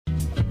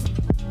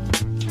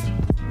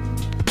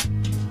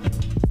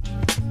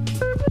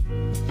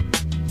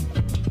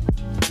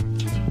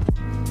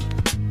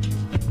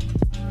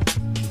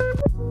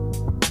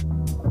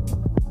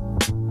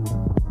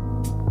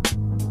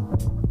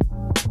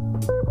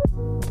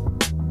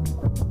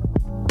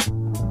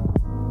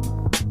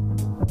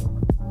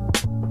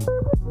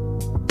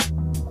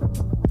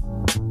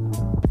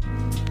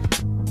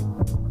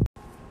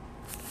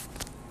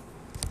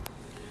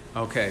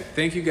Okay,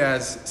 thank you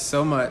guys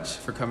so much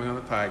for coming on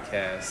the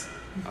podcast.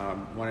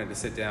 Wanted to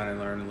sit down and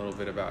learn a little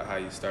bit about how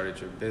you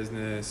started your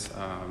business.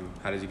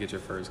 How did you get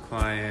your first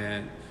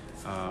client?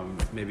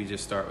 Maybe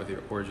just start with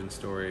your origin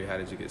story. How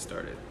did you get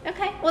started?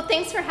 Okay. Well,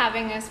 thanks for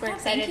having us. We're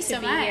excited to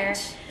be here.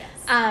 Yes.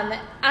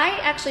 I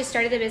actually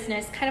started the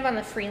business kind of on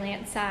the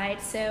freelance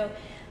side. So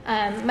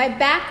my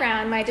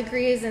background, my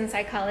degree is in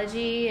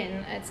psychology,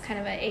 and it's kind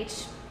of a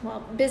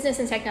business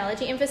and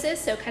technology emphasis.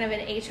 So kind of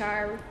an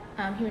HR,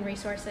 human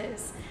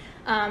resources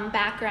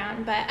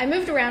background. But I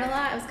moved around a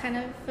lot. I was kind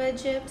of a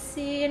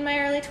gypsy in my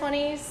early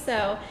 20s.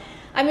 So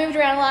I moved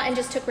around a lot and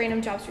just took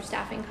random jobs for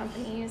staffing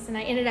companies. And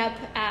I ended up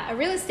at a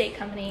real estate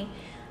company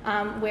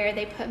where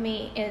they put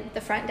me in the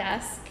front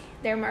desk.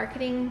 Their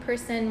marketing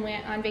person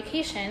went on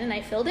vacation, and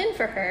I filled in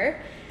for her.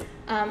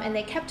 And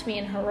they kept me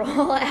in her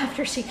role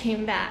after she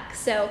came back.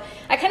 So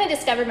I kind of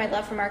discovered my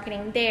love for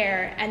marketing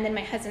there. And then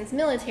my husband's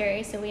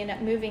military, so we ended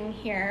up moving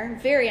here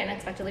very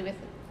unexpectedly with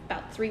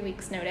about 3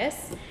 weeks'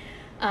 notice.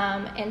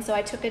 And so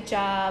I took a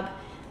job,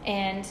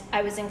 and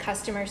I was in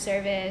customer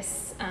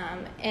service,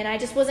 and I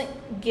just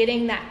wasn't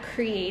getting that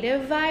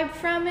creative vibe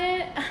from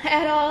it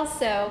at all.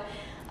 So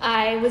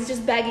I was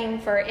just begging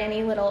for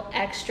any little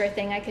extra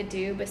thing I could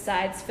do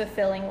besides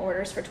fulfilling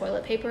orders for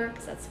toilet paper,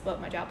 because that's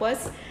what my job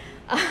was.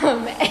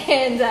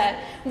 And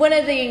one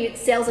of the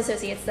sales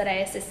associates that I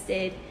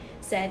assisted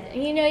said,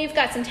 you've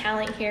got some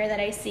talent here that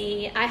I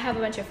see. I have a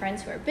bunch of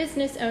friends who are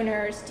business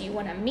owners. Do you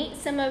want to meet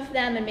some of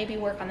them and maybe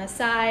work on the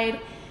side?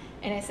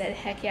 And I said,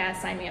 heck yeah,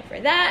 sign me up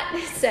for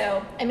that.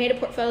 So I made a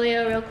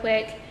portfolio real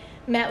quick,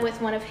 met with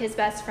one of his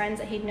best friends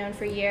that he'd known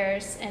for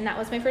years, and that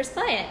was my first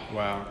client.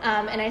 Wow.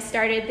 And I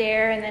started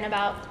there, and then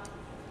about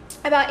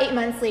 8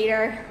 months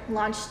later,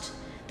 launched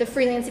the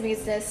freelancing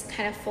business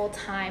kind of full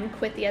time,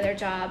 quit the other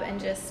job, and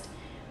just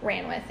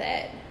ran with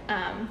it.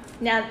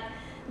 Now,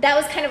 that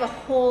was kind of a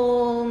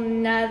whole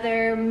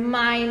nother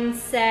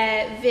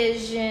mindset,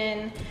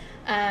 vision,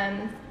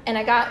 and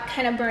I got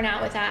kind of burnt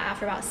out with that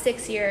after about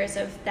 6 years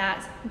of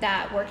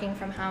that working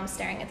from home,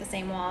 staring at the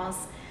same walls,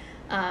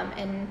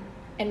 and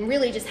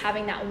really just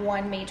having that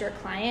one major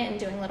client and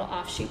doing little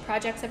offshoot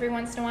projects every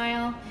once in a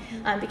while.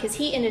 Because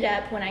he ended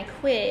up, when I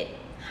quit,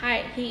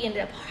 he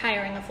ended up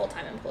hiring a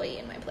full-time employee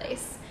in my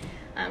place.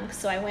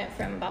 So I went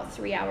from about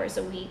 3 hours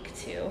a week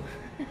to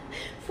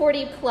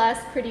 40 plus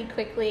pretty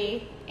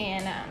quickly,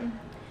 and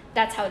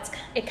that's how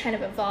it kind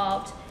of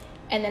evolved.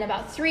 And then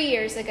about 3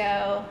 years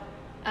ago,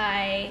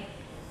 I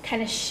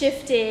kind of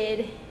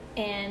shifted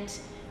and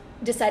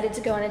decided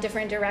to go in a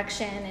different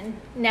direction, and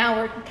now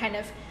we're kind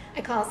of,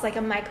 I call us like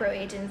a micro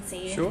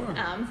agency. Sure,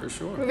 for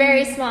sure. We're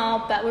very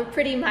small, but we're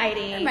pretty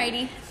mighty. We're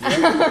mighty.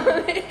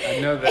 I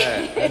know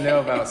that. I know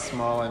about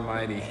small and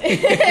mighty.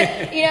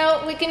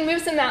 We can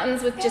move some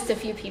mountains with just a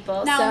few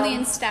people. Not only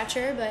in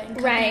stature, but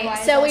in right.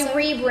 So we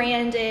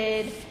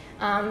rebranded,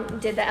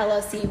 did the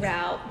LLC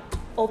route,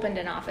 opened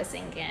an office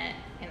in Ghent,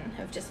 and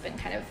have just been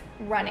kind of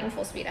running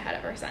full speed ahead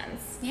ever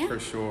since. Yeah. For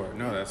sure.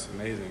 No, that's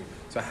amazing.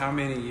 So how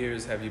many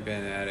years have you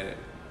been at it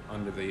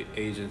under the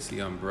agency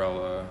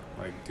umbrella,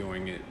 like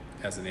doing it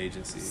as an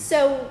agency?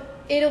 So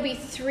it'll be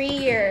 3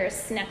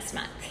 years next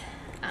month.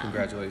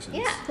 Congratulations.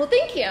 Yeah. Well,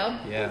 thank you.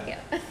 Yeah. Thank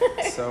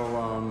you.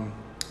 So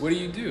what do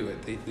you do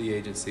at the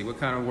agency? What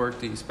kind of work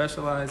do you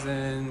specialize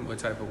in? What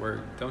type of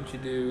work don't you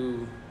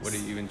do? What do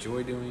you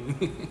enjoy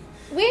doing?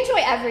 We enjoy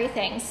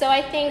everything. So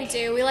I think we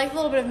do. We like a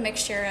little bit of a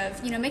mixture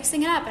of,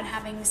 mixing it up and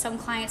having some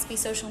clients be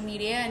social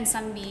media and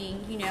some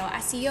being,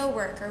 SEO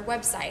work or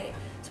website.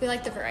 So we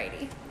like the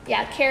variety.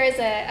 Yeah, Kara's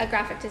a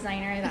graphic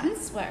designer.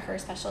 That's what her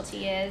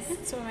specialty is.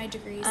 That's what my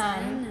degree's in.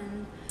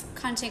 And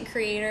content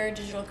creator,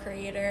 digital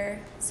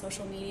creator,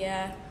 social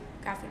media,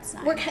 graphic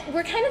design.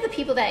 We're kind of the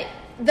people that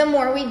the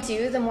more we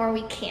do, the more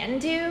we can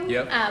do.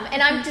 Yep.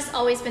 And I've just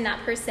always been that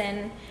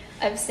person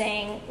of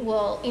saying,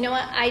 well, you know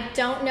what, I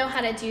don't know how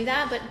to do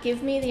that, but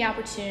give me the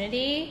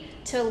opportunity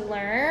to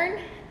learn,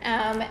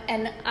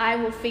 and I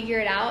will figure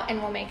it out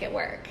and we'll make it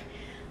work.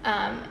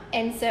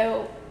 And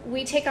so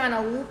we take on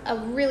a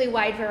really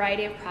wide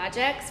variety of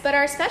projects, but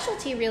our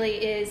specialty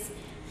really is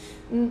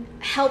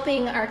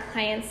helping our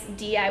clients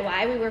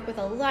DIY. We work with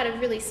a lot of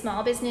really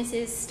small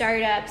businesses,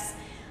 startups,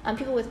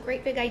 people with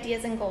great big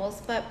ideas and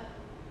goals, but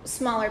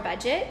smaller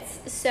budgets.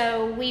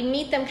 So we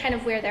meet them kind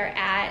of where they're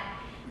at,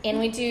 and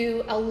we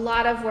do a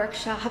lot of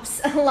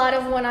workshops, a lot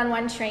of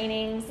one-on-one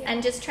trainings,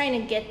 and just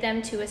trying to get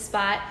them to a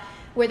spot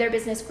where their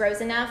business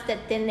grows enough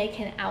that then they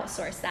can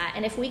outsource that.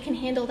 And if we can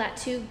handle that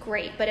too,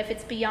 great. But if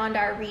it's beyond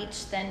our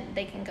reach, then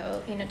they can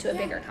go, to a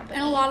bigger company.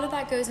 And a lot of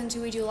that goes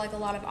into, we do like a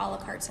lot of a la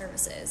carte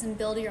services and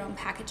build your own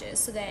packages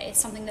so that it's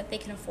something that they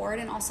can afford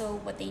and also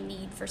what they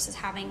need versus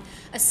having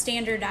a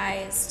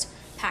standardized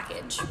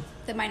package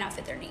that might not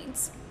fit their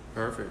needs.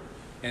 Perfect.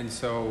 And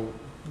so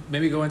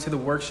maybe go into the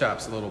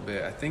workshops a little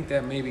bit. I think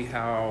that maybe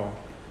how,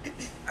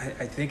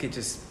 I think it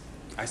just,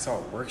 I saw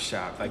a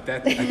workshop like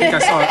that. I think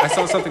I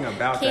saw something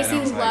about Casey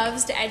that. Casey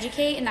loves to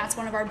educate, and that's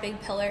one of our big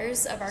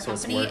pillars of our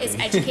company is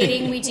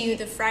educating. We do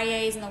the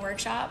Fridays and the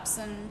workshops,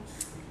 and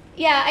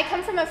Yeah, I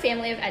come from a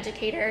family of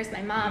educators.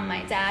 My mom,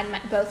 my dad,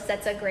 both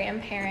sets of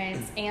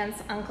grandparents, aunts,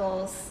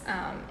 uncles,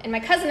 and my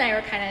cousin and I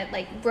were kind of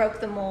like broke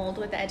the mold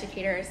with the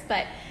educators,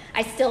 but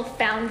I still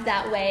found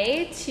that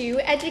way to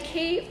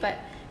educate, but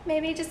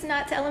maybe just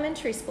not to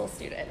elementary school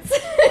students.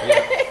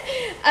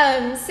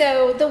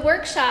 So the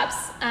workshops,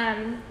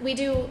 we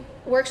do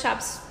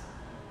workshops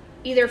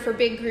either for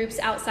big groups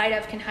outside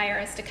of can hire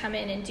us to come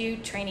in and do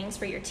trainings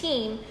for your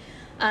team.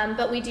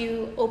 But we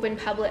do open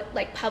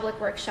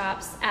public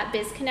workshops at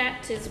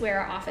BizConnect is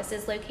where our office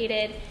is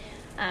located.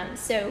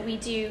 So we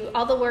do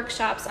all the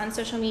workshops on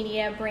social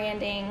media,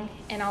 branding,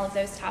 and all of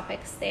those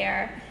topics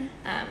there.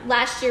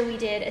 Last year we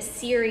did a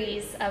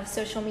series of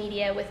social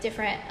media with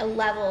different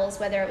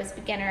levels, whether it was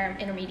beginner,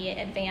 intermediate,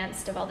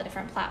 advanced, of all the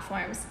different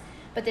platforms.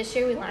 But this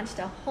year we launched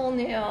a whole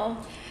new...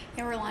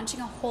 Yeah, we're launching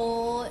a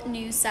whole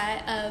new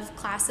set of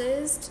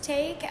classes to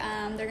take.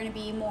 They're going to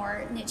be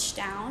more niched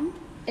down.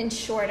 And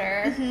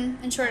shorter.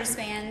 In shorter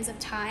spans of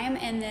time.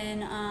 And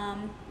then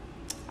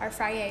our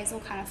Fridays will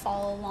kind of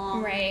follow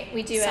along. Right.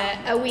 We do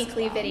a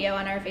weekly video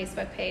on our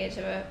Facebook page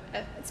of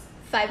it's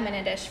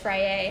 5-minute-ish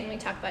Friday, and we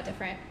talk about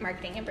different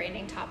marketing and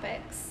branding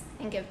topics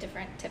and give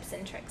different tips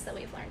and tricks that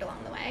we've learned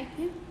along the way.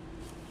 Yeah.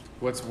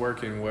 What's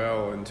working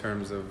well in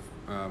terms of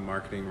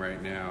marketing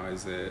right now?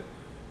 Is it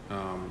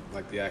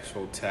like the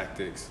actual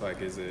tactics?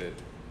 Like, is it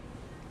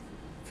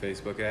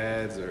Facebook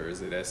ads, or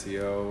is it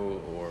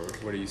SEO, or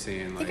what are you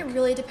seeing? I think it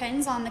really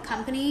depends on the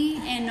company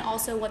and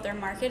also what their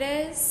market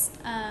is.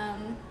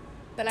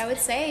 But I would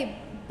say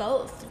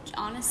both,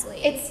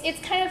 honestly. It's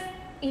kind of,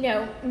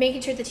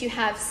 making sure that you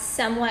have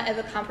somewhat of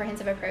a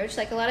comprehensive approach.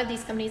 Like a lot of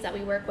these companies that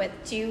we work with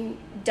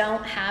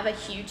don't have a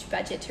huge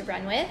budget to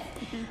run with,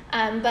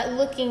 but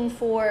looking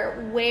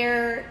for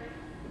where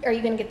are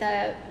you going to get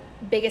the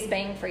biggest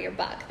bang for your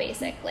buck,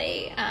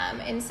 basically.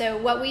 And so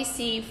what we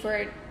see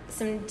for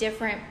some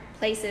different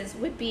places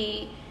would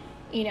be,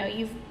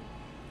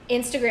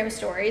 Instagram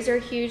stories are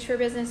huge for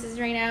businesses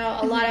right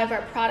now. A lot of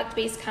our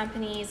product-based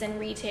companies and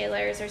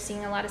retailers are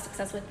seeing a lot of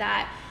success with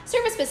that.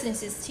 Service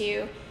businesses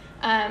too.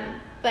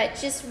 But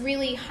just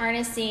really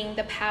harnessing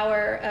the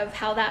power of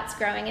how that's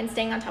growing and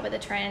staying on top of the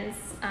trends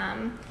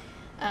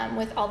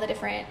with all the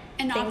different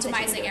and things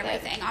optimizing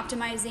everything.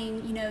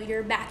 Optimizing,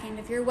 your back end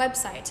of your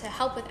website to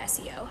help with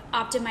SEO.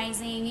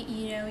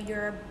 Optimizing,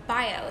 your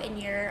bio in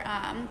your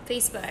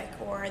Facebook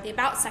or the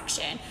About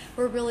section.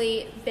 We're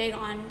really big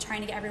on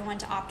trying to get everyone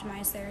to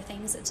optimize their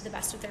things to the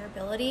best of their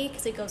ability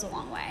because it goes a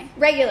long way.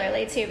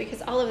 Regularly too,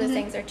 because all of those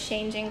things are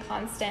changing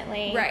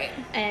constantly. Right.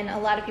 And a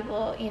lot of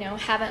people,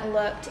 haven't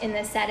looked in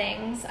the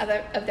settings of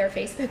their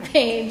Facebook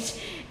page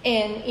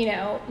in,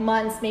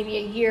 months, maybe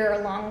a year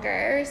or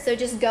longer. So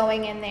just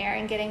going in there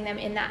and getting them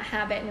in that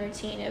habit and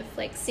routine of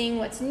like seeing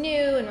what's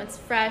new and what's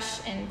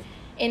fresh and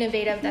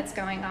innovative that's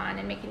going on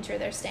and making sure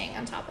they're staying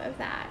on top of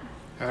that.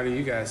 How do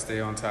you guys stay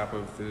on top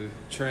of the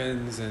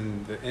trends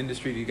and the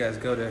industry? Do you guys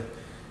go to,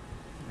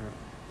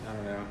 I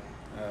don't know,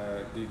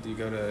 do you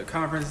go to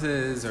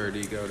conferences, or do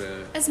you go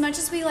to... As much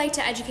as we like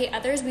to educate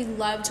others, we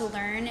love to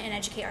learn and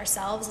educate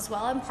ourselves as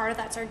well, and part of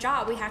that's our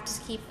job. We have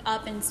to keep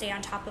up and stay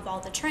on top of all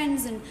the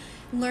trends and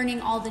learning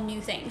all the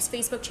new things.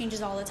 Facebook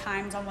changes all the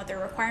time on what their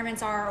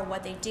requirements are or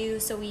what they do,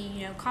 so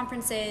we,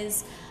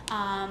 conferences,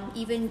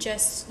 even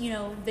just,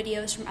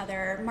 videos from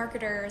other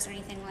marketers or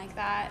anything like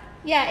that.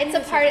 Yeah, it's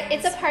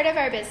a part of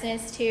our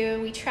business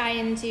too. We try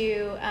and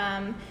do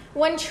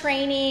one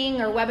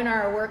training or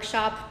webinar or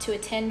workshop to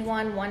attend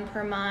one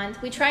per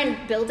month. We try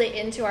and build it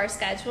into our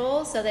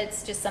schedule so that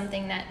it's just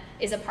something that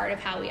is a part of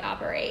how we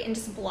operate, and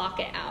just block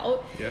it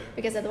out. Yep.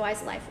 Because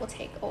otherwise life will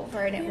take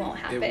over and it won't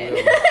happen. It will.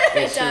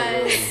 It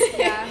does.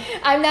 Yeah.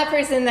 I'm that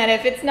person that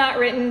if it's not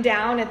written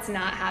down, it's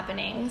not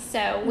happening.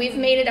 So we've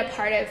made it a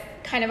part of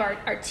kind of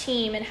our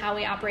team and how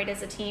we operate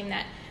as a team,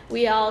 that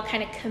we all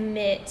kind of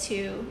commit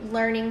to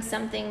learning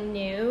something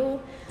new.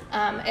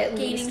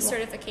 Gaining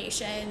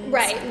certifications.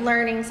 Right,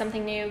 learning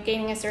something new,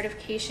 gaining a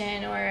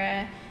certification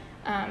or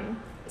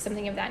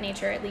something of that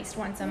nature at least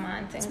once a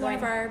month. It's one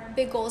of our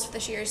big goals for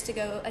this year is to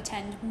go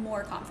attend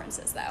more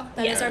conferences, though.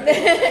 That is our big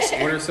goal this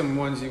year. What are some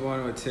ones you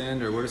want to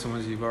attend, or what are some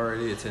ones you've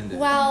already attended?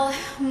 Well,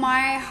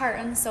 my heart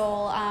and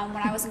soul,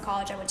 when I was in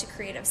college, I went to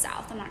Creative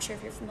South. I'm not sure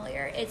if you're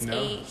familiar. It's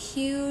a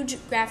huge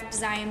graphic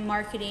design,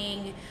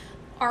 marketing,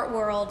 art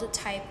world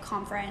type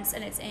conference,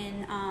 and it's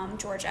in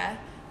Georgia,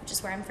 which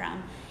is where I'm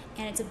from.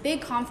 And it's a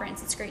big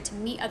conference. It's great to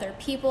meet other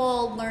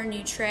people, learn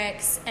new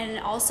tricks, and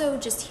also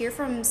just hear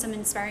from some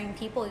inspiring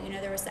people.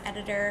 There was the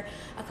editor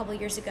a couple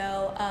years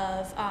ago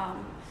of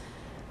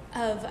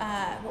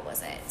what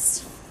was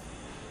it?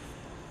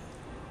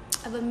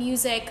 Of a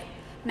music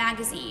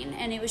magazine,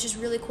 and it was just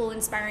really cool,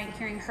 inspiring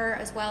hearing her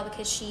as well,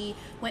 because she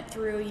went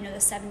through the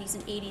 70s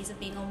and 80s of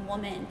being a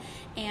woman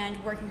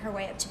and working her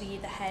way up to be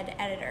the head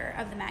editor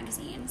of the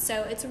magazine.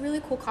 So it's a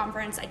really cool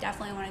conference. I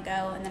definitely want to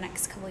go in the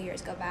next couple of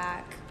years, go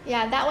back.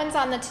 Yeah, that one's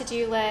on the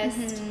to-do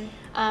list.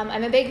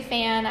 I'm a big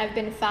fan. I've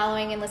been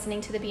following and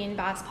listening to the Being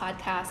Boss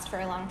podcast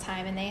for a long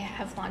time, and they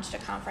have launched a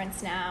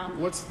conference now.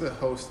 What's the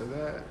host of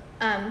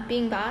that?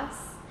 Being Boss.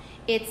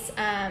 It's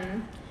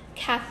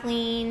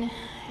Kathleen,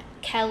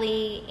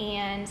 Kelly,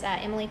 and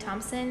Emily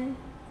Thompson.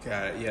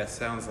 Got it. Yeah,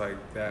 sounds like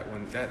that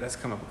one. That's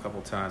come up a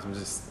couple times. I'm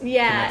just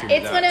Yeah, connecting the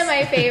it's one of dots.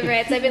 my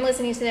favorites. I've been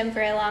listening to them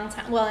for a long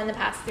time. Well, in the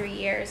past 3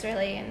 years,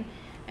 really, and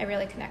I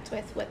really connect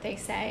with what they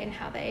say and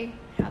how they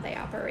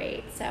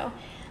operate. So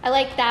I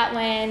like that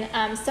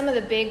one. Some of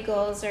the big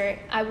goals are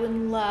I would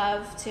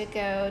love to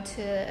go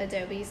to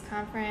Adobe's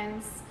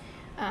conference.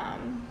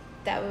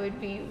 That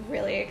would be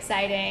really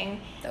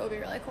exciting. That would be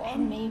really cool.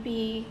 And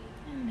maybe,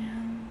 I don't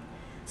know,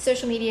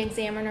 Social Media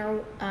Examiner,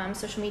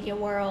 Social Media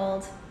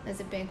World is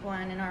a big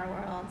one in our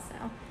world.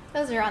 So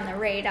those are on the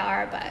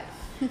radar, but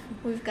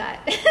we've got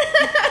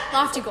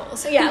Lofty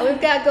goals. yeah,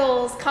 we've got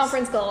goals,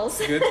 conference goals.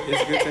 It's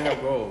good to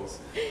have goals.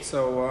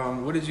 So,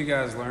 what did you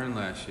guys learn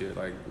last year?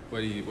 Like,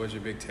 what's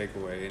your big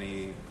takeaway?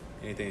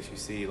 Anything that you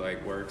see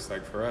like works?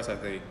 Like for us, I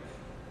think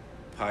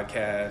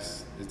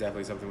podcasts is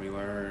definitely something we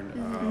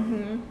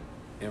learned.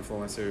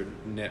 Influencer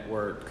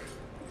network,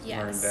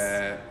 Yes. learned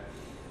that.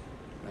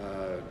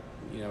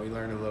 We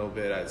learned a little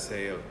bit. I'd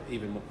say of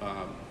even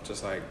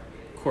just like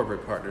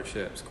corporate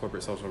partnerships,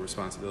 corporate social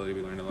responsibility.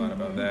 We learned a lot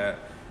about that.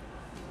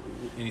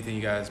 Anything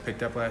you guys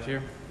picked up last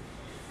year?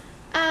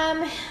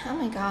 Oh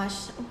my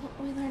gosh,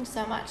 we learned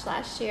so much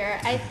last year.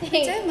 I think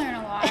We did learn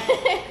a lot.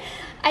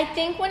 I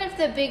think one of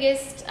the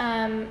biggest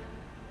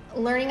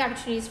learning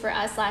opportunities for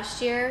us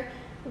last year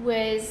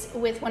was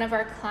with one of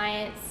our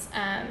clients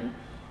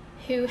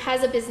who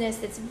has a business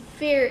that's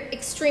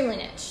extremely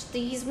niche.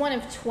 He's one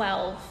of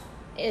 12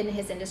 in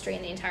his industry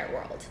in the entire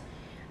world.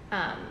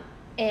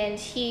 And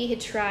he had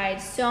tried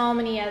so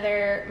many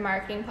other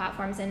marketing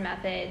platforms and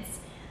methods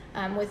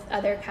with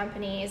other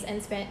companies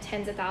and spent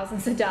tens of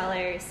thousands of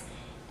dollars.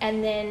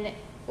 And then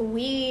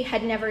we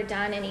had never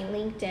done any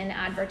LinkedIn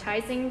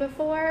advertising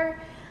before.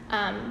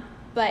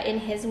 But in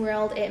his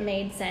world, it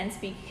made sense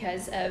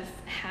because of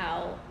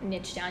how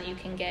niche down you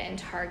can get and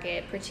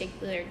target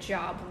particular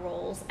job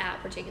roles at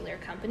particular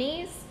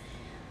companies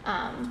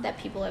that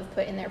people have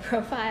put in their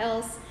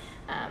profiles.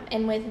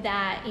 And with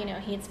that,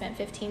 he had spent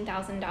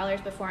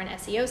 $15,000 before on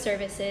SEO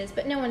services,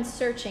 but no one's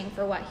searching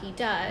for what he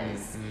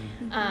does.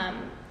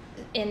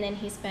 And then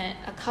he spent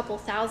a couple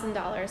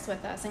 $1,000s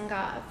with us and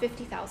got a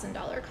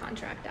 $50,000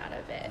 contract out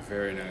of it.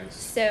 Very nice.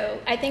 So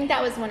I think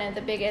that was one of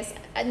the biggest,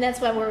 and that's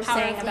what we're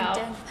saying about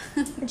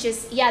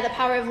the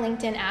power of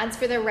LinkedIn ads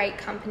for the right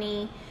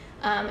company,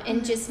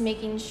 and just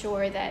making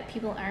sure that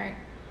people aren't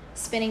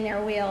spinning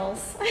their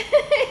wheels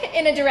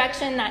in a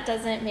direction that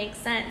doesn't make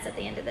sense at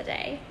the end of the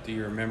day. Do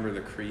you remember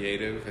the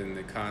creative and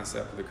the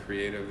concept of the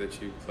creative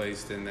that you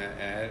placed in that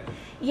ad?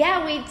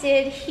 Yeah, we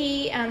did.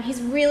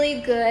 He's really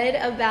good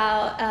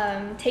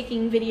about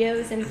taking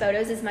videos and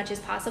photos as much as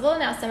possible.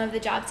 Now, some of the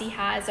jobs he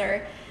has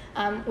are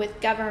with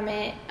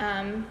government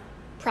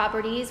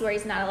properties where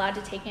he's not allowed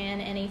to take in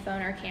any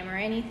phone or camera or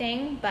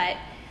anything, but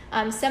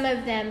some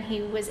of them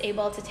he was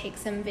able to take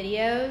some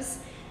videos,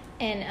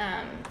 and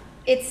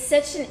it's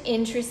such an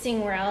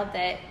interesting world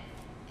that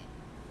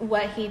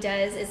what he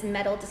does is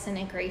metal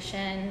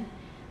disintegration.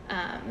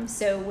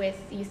 So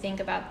you think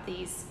about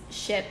these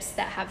ships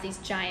that have these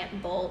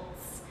giant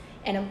bolts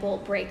and a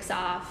bolt breaks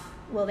off,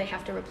 well, they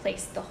have to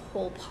replace the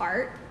whole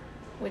part,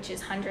 which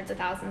is hundreds of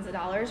thousands of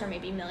dollars or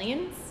maybe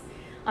millions,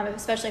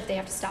 especially if they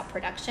have to stop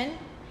production.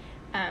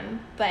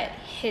 But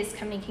his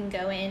company can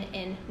go in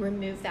and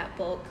remove that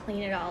bolt,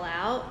 clean it all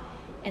out,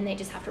 and they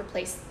just have to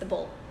replace the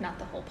bolt, not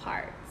the whole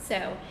part.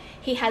 So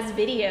he has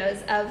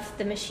videos of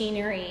the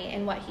machinery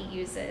and what he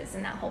uses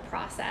in that whole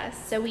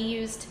process. So we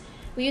used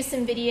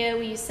some video,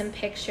 we used some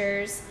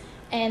pictures,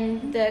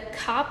 and the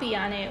copy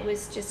on it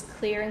was just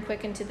clear and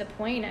quick and to the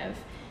point of,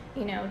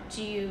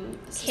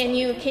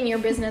 can your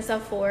business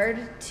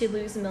afford to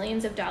lose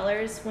millions of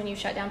dollars when you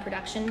shut down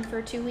production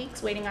for 2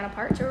 weeks waiting on a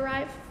part to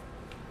arrive?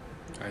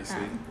 I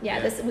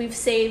see.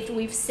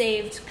 We've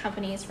saved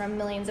companies from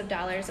millions of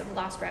dollars of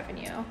lost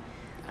revenue.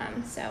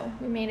 So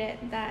we made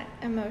it that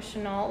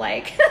emotional,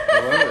 I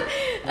love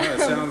it. No, it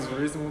sounds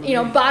reasonable to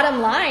me. Bottom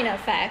line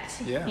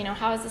effect. Yeah.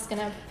 How is this going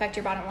to affect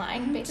your bottom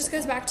line? It just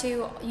goes back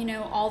to,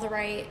 all the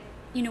right,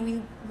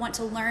 we want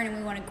to learn and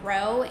we want to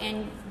grow.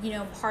 And,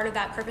 part of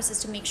that purpose is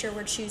to make sure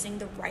we're choosing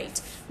the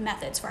right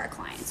methods for our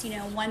clients.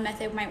 One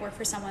method might work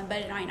for someone, but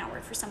it might not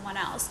work for someone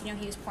else.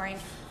 He was pouring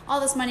all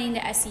this money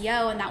into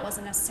SEO, and that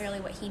wasn't necessarily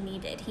what he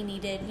needed. He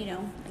needed,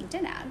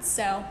 LinkedIn ads.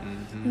 So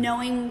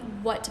knowing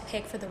what to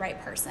pick for the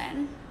right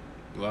person.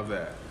 Love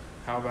that.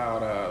 How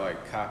about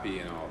copy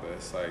and all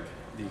this?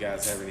 Do you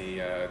guys have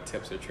any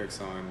tips or tricks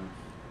on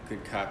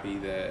good copy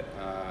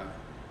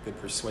good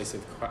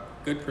persuasive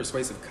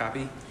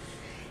copy?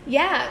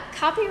 Yeah,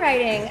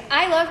 copywriting.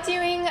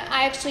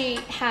 I actually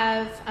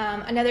have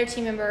another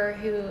team member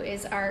who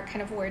is our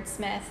kind of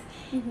wordsmith,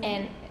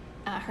 and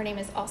her name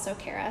is also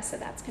Kara, so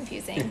that's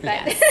confusing.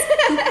 But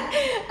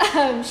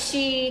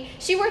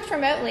she worked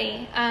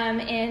remotely,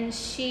 and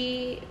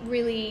she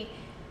really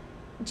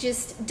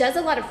just does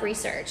a lot of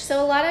research.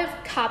 So a lot of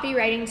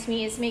copywriting to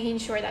me is making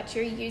sure that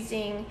you're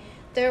using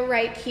the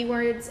right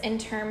keywords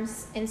and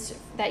terms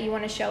that you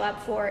want to show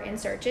up for in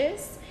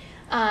searches.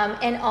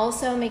 and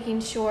also making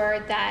sure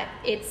that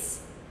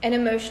it's an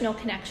emotional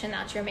connection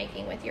that you're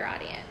making with your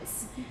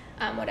audience,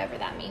 whatever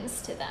that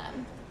means to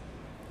them.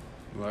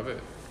 Love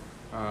it.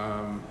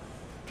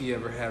 Do you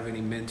ever have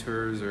any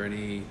mentors or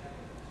any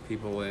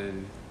people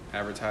in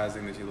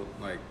advertising that you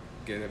like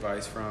get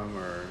advice from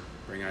or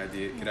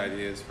get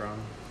ideas from,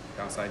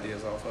 bounce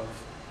ideas off of?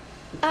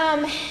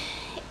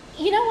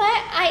 You know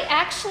what?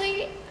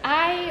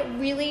 I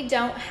really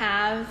don't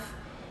have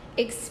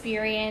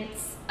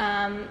experience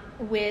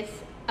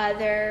with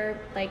other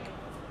like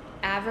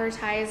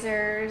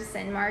advertisers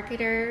and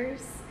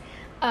marketers.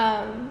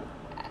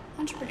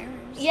 Entrepreneurs.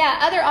 Yeah,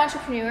 other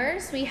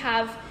entrepreneurs. We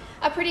have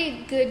a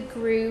pretty good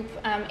group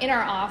in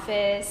our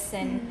office,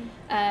 and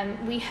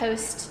we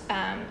host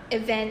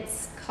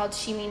events called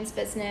She Means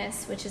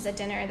Business, which is a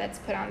dinner that's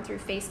put on through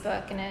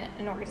Facebook and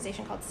an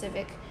organization called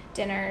Civic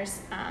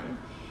Dinners.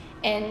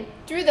 And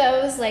through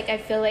those, like, I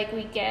feel like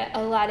we get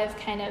a lot of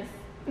kind of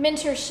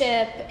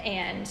mentorship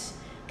and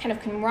kind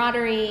of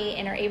camaraderie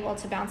and are able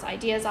to bounce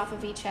ideas off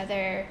of each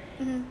other.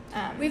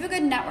 We have a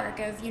good network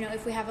of,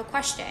 if we have a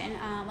question,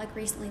 like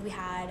recently we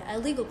had a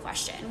legal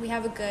question, we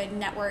have a good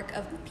network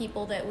of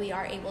people that we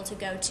are able to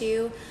go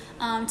to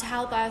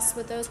help us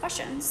with those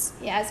questions.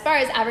 Yeah, as far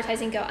as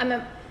advertising go,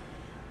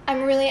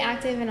 I'm really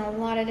active in a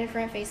lot of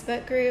different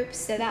Facebook groups,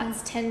 so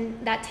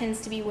that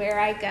tends to be where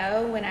I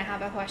go when I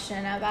have a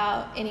question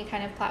about any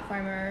kind of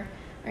platform or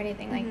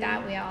anything like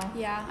that.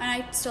 Yeah,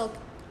 and I still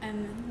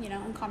am,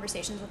 in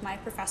conversations with my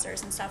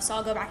professors and stuff, so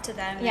I'll go back to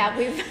them. Yeah,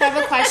 we have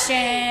a question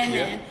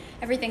and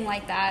everything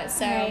like that.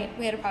 So right.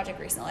 We had a project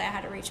recently. I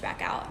had to reach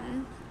back out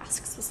and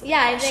ask specific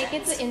questions. I think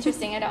it's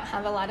interesting. I don't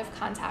have a lot of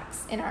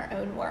contacts in our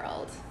own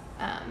world.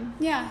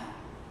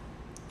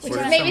 Which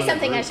is maybe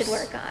something I should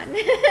work on.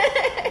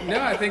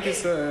 No, I think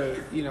it's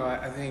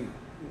I think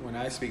when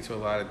I speak to a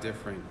lot of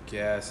different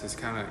guests, it's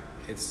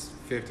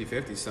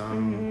 50-50.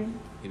 Some,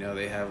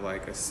 they have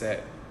like a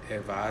set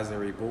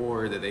advisory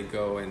board that they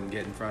go and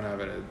get in front of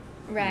at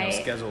a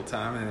scheduled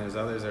time, and there's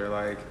others that are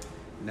like,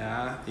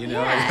 nah, I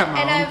got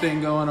my own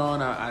thing going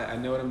on. I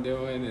know what I'm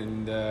doing,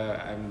 and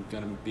I'm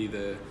gonna be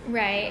the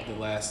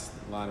last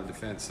line of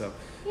defense. So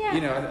I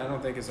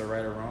don't think it's a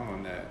right or wrong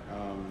on that.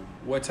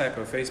 What type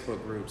of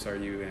Facebook groups are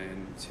you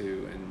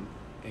into and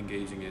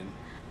engaging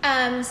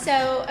in?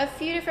 So a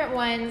few different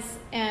ones.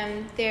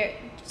 They're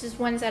just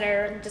ones that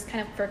are just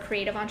kind of for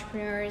creative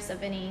entrepreneurs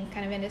of any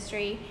kind of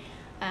industry.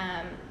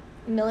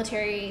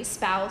 Military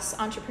spouse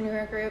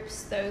entrepreneur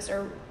groups. Those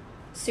are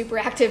super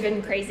active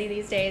and crazy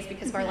these days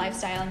because of our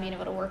lifestyle and being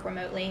able to work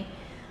remotely.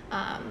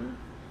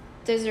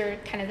 Those are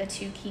kind of the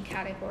two key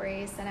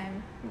categories that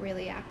I'm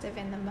really active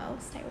in the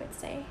most, I would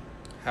say.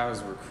 How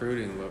does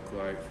recruiting look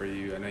like for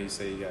you? I know you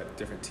say you got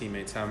different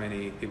teammates. How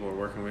many people are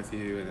working with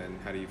you, and then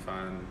how do you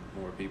find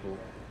more people?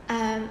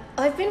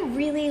 I've been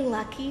really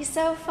lucky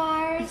so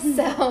far.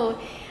 So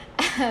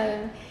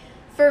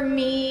for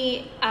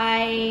me,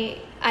 I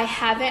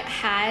haven't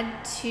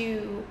had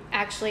to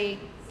actually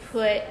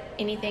put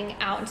anything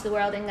out into the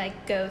world and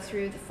like go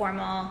through the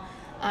formal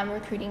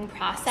recruiting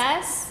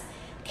process.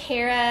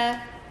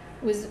 Kara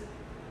was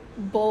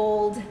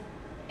bold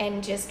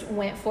and just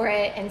went for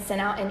it and sent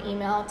out an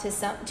email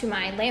to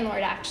my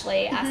landlord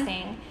actually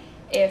asking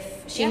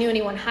if she knew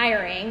anyone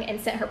hiring,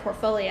 and sent her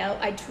portfolio.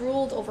 I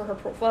drooled over her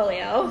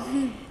portfolio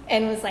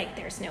and was like,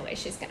 there's no way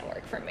she's going to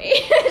work for me.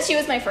 She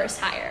was my first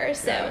hire.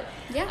 So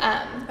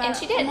and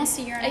she did almost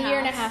a year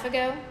and a half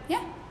ago.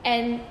 Yeah.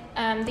 And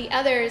the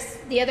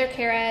other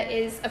Kara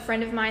is a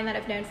friend of mine that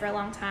I've known for a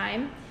long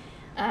time.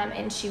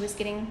 And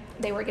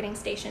they were getting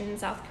stationed in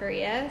South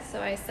Korea.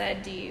 So I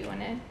said, do you want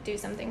to do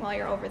something while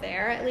you're over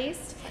there at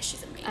least? Yeah,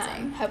 she's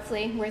amazing.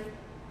 Hopefully, we're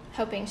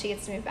hoping she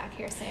gets to move back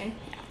here soon.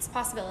 Yeah, it's a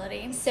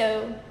possibility.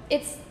 So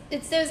it's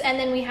those, and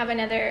then we have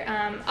another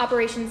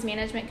operations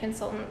management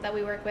consultant that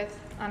we work with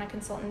on a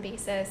consultant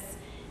basis.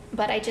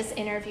 But I just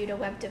interviewed a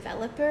web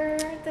developer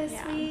this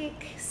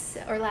week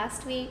or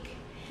last week.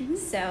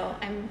 So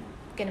I'm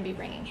going to be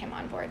bringing him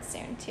on board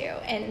soon too.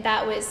 And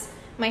that was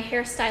my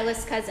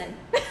hairstylist cousin.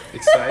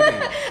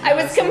 Exciting. I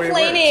was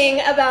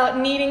complaining about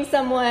needing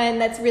someone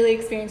that's really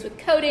experienced with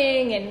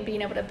coding and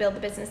being able to build the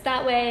business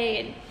that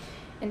way.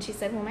 And she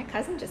said, well, my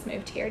cousin just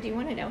moved here. Do you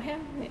want to know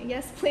him?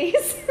 Yes,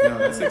 please. No,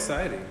 that's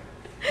exciting.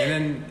 And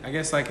then I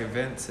guess like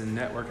events and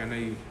network, I know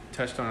you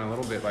touched on it a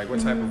little bit. Like what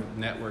type of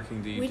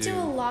networking do you do? We do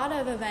a lot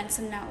of events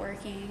and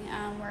networking.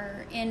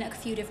 We're in a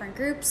few different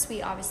groups. We're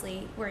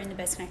in the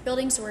BizConnect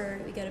building, so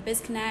we go to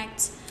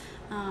BizConnect.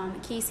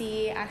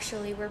 Casey,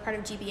 actually, we're part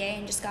of GBA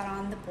and just got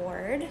on the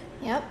board.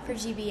 Yep. For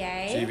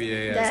GBA.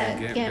 GBA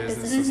as in Ghent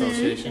Business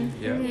Association.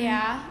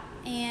 Yeah.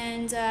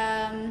 And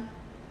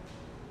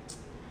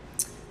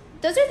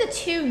those are the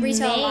two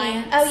Retail main.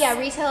 Alliance. Oh yeah,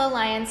 Retail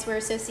Alliance. We're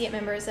associate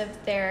members of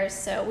theirs.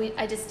 So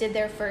I just did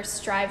their first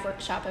Strive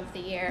workshop of the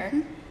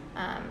year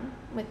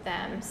with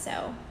them.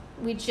 So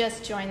we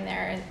just joined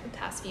there in the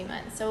past few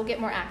months. So we'll get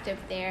more active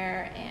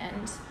there.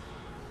 And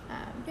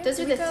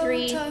those are the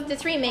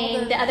three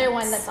main. The other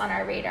one that's on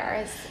our radar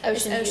is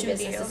Ocean View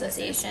Business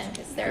Association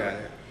because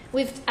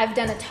I've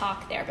done a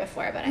talk there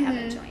before, but I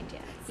haven't joined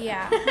yet. So.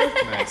 Yeah.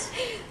 Nice.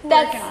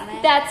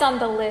 That's on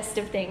the list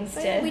of things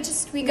to.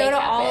 We go to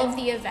all of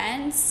the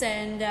events,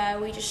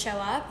 and we just show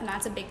up, and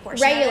that's a big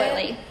portion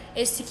regularly. Of it,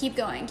 is to keep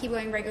going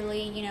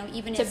regularly.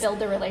 Even to if build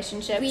the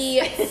relationships.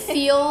 we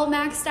feel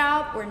maxed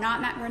out, we're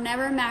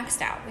never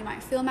maxed out. We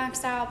might feel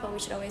maxed out, but we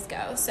should always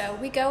go. So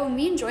we go and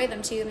we enjoy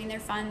them too. I mean, they're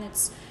fun.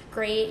 It's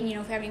great. And,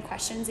 if we have any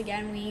questions,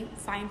 again, we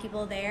find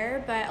people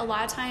there. But a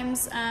lot of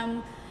times,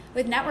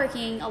 with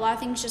networking, a lot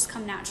of things just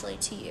come naturally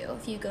to you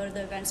if you go to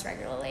the events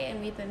regularly, and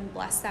we've been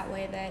blessed that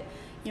way that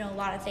a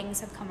lot of things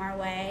have come our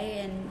way.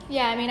 And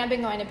yeah, I mean, I've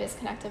been going to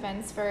BizConnect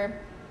events for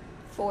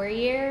 4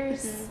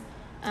 years,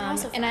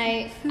 and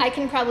I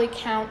can probably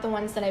count the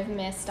ones that I've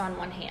missed on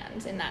one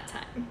hand in that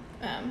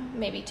time,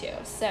 maybe 2.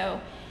 So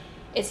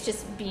it's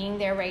just being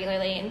there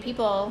regularly, and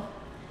people,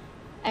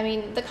 I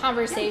mean, the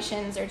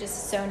conversations are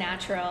just so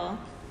natural.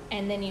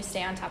 And then you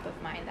stay on top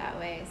of mind that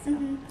way. So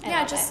in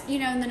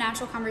the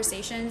natural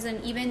conversations, and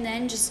even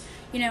then, just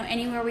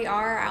anywhere we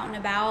are out and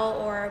about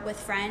or with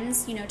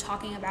friends,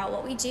 talking about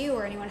what we do,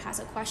 or anyone has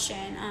a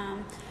question.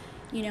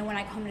 When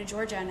I come to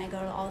Georgia and I go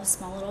to all the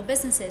small little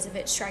businesses, if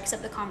it strikes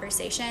up the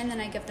conversation,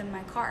 then I give them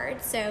my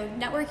card. So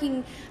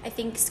networking, I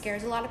think,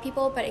 scares a lot of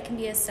people, but it can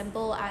be as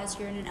simple as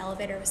you're in an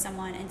elevator with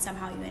someone and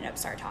somehow you end up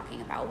start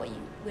talking about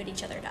what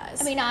each other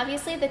does. I mean,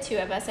 obviously the two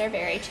of us are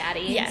very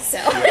chatty. Yes. So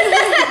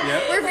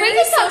Yep. We're we very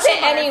can talk to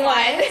social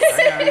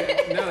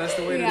anyone. No, that's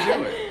the way to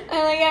do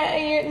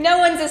it. No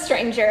one's a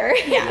stranger.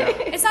 Yeah.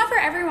 It's not for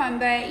everyone,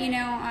 but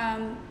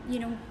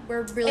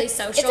we're really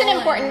social. It's an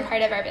important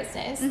part of our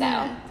business,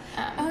 though.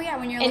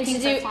 When you're looking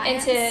for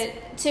clients. And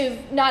to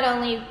not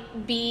only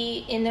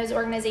be in those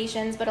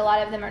organizations, but a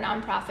lot of them are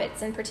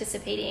nonprofits and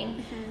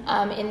participating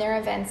in their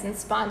events and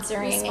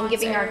sponsoring and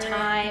giving our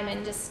time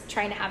and just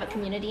trying to have a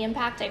community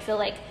impact. I feel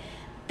like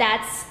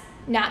that's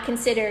not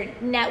considered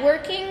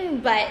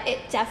networking, but it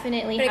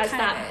definitely has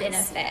that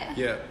benefit.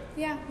 Yeah.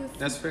 Yeah,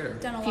 that's fair.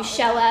 Done a lot if you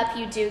show up,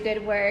 you do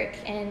good work,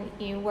 and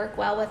you work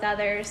well with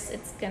others,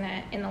 it's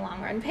gonna, in the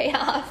long run, pay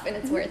off, and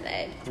it's worth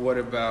it. What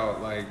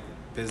about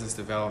business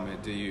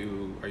development? Are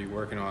you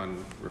working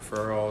on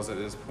referrals at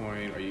this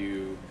point? Are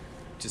you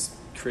just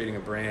creating a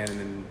brand and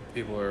then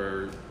people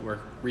are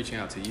reaching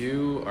out to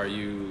you? Are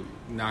you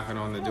knocking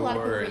on the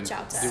door and doing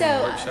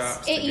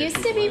workshops? It used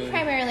to be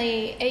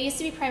primarily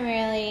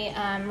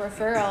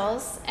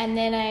referrals, and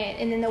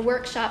then the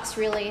workshops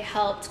really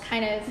helped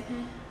kind of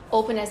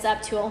open us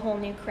up to a whole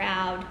new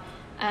crowd.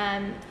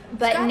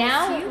 But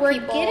now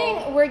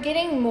we're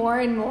getting more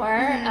and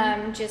more.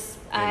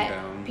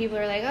 People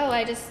are like,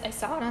 I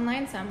saw it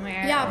online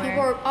somewhere. Yeah, people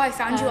are. I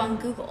found you on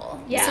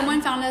Google. Yeah,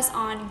 someone found us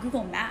on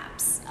Google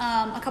Maps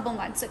a couple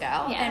months ago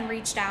and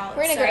reached out.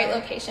 We're in a great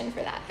location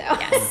for that, though.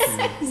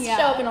 Yes,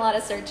 show up in a lot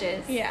of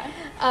searches. Yeah.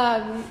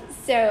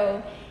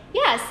 So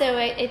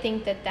I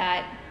think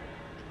that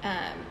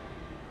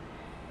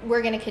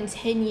we're going to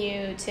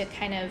continue to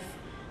kind of.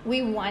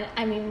 We want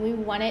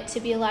it to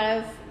be a lot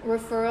of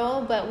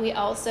referral, but we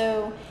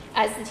also,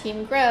 as the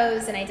team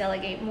grows and I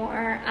delegate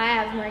more, I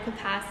have more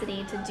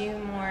capacity to do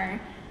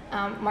more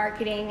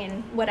marketing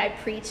and what I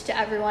preach to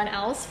everyone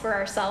else for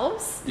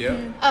ourselves. Yeah.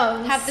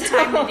 Have the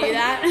time to do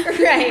that.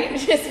 Right.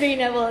 Just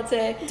being able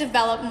to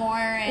develop more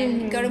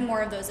and go to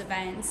more of those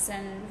events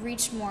and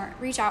reach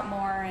out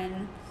more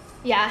and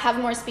have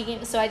more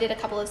speaking. So I did a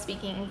couple of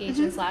speaking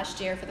engagements last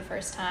year for the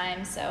first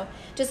time. So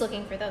just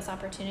looking for those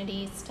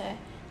opportunities to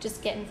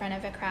just get in front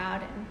of a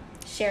crowd and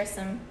share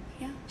some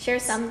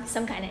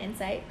kind of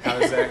insight. How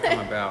does that come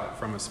about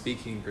from a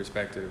speaking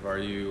perspective? Are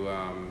you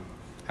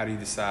how do you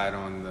decide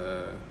on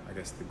the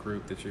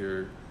group that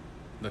you're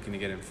looking to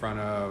get in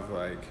front of?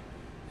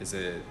 Is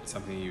it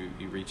something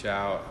you reach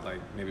out,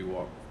 maybe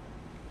walk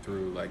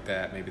through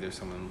that? Maybe there's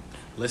someone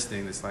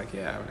listening that's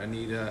I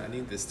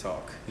need this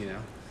talk,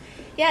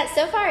 Yeah,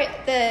 so far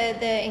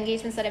the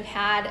engagements that I've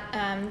had,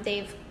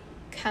 they've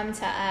come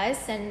to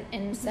us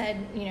and said,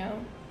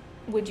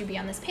 would you be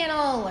on this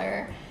panel,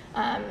 or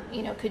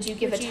could you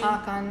give a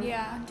talk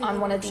on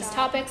one of these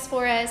topics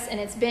for us? And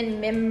it's been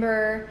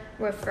member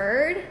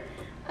referred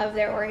of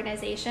their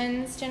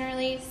organizations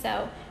generally,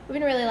 so we've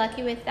been really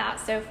lucky with that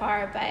so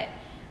far. But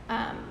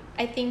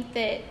I think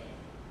that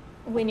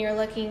when you're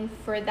looking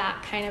for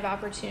that kind of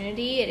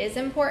opportunity, it is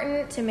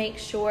important to make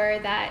sure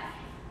that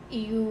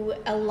you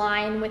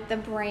align with the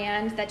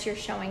brand that you're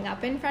showing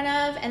up in front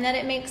of, and that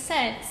it makes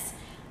sense.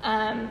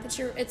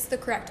 It's the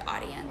correct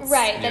audience,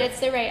 right? That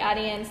it's the right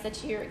audience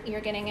that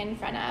you're getting in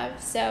front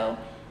of. So,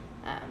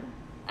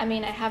 I've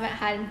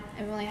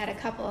only had a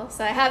couple,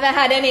 so I haven't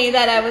had any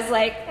that I was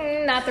like,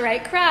 not the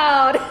right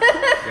crowd.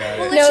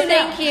 No,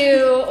 thank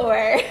you.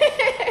 Or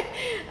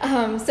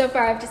so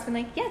far, I've just been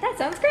like, yeah, that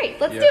sounds great.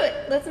 Let's do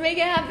it. Let's make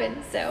it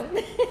happen. So.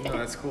 No,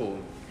 that's cool.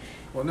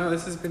 Well, no,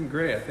 this has been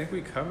great. I think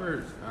we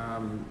covered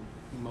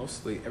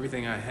mostly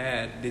everything I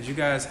had. Did you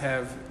guys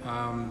have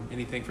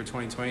anything for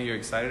 2020 you're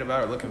excited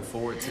about or looking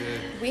forward to?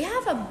 We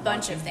have a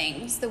bunch of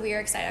things that we are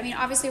excited. I mean,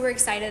 obviously we're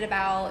excited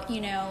about,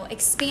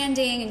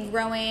 expanding and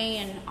growing,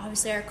 and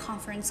obviously our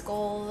conference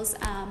goals.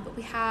 But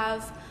we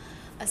have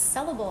a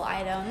sellable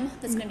item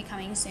that's going to be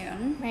coming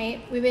soon.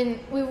 Right.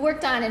 We've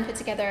worked on and put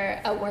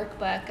together a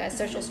workbook, a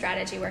social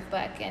strategy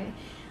workbook, and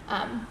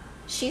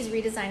she's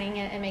redesigning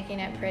it and making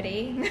it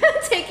pretty,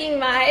 taking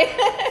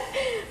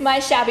my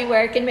shabby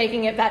work and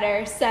making it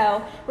better.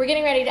 So we're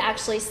getting ready to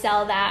actually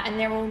sell that, and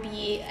there will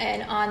be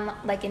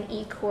an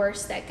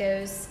e-course that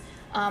goes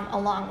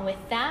along with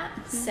that.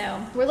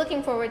 So we're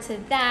looking forward to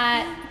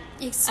that.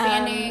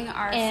 Expanding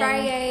our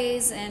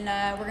Fridays, and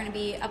we're going to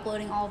be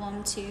uploading all of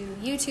them to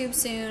YouTube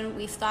soon.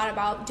 We've thought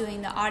about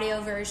doing the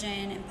audio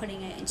version and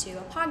putting it into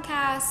a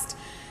podcast.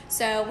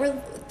 So we're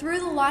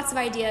through lots of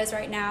ideas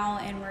right now,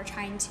 and we're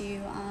trying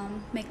to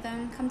make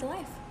them come to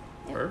life.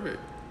 Perfect.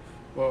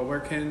 Well, where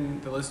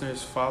can the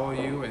listeners follow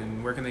you,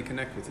 and where can they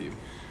connect with you?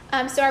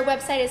 So our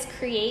website is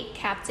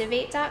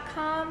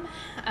createcaptivate.com.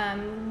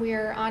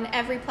 We're on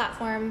every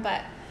platform,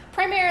 but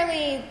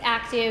primarily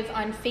active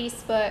on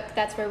Facebook.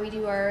 That's where we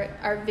do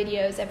our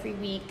videos every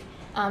week,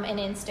 and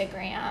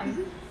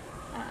Instagram.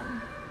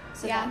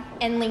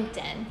 And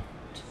LinkedIn.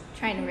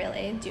 Trying to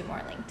really do more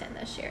LinkedIn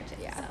this year too.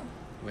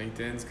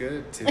 LinkedIn's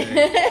good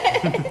today.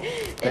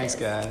 Thanks,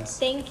 guys.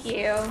 Thank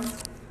you.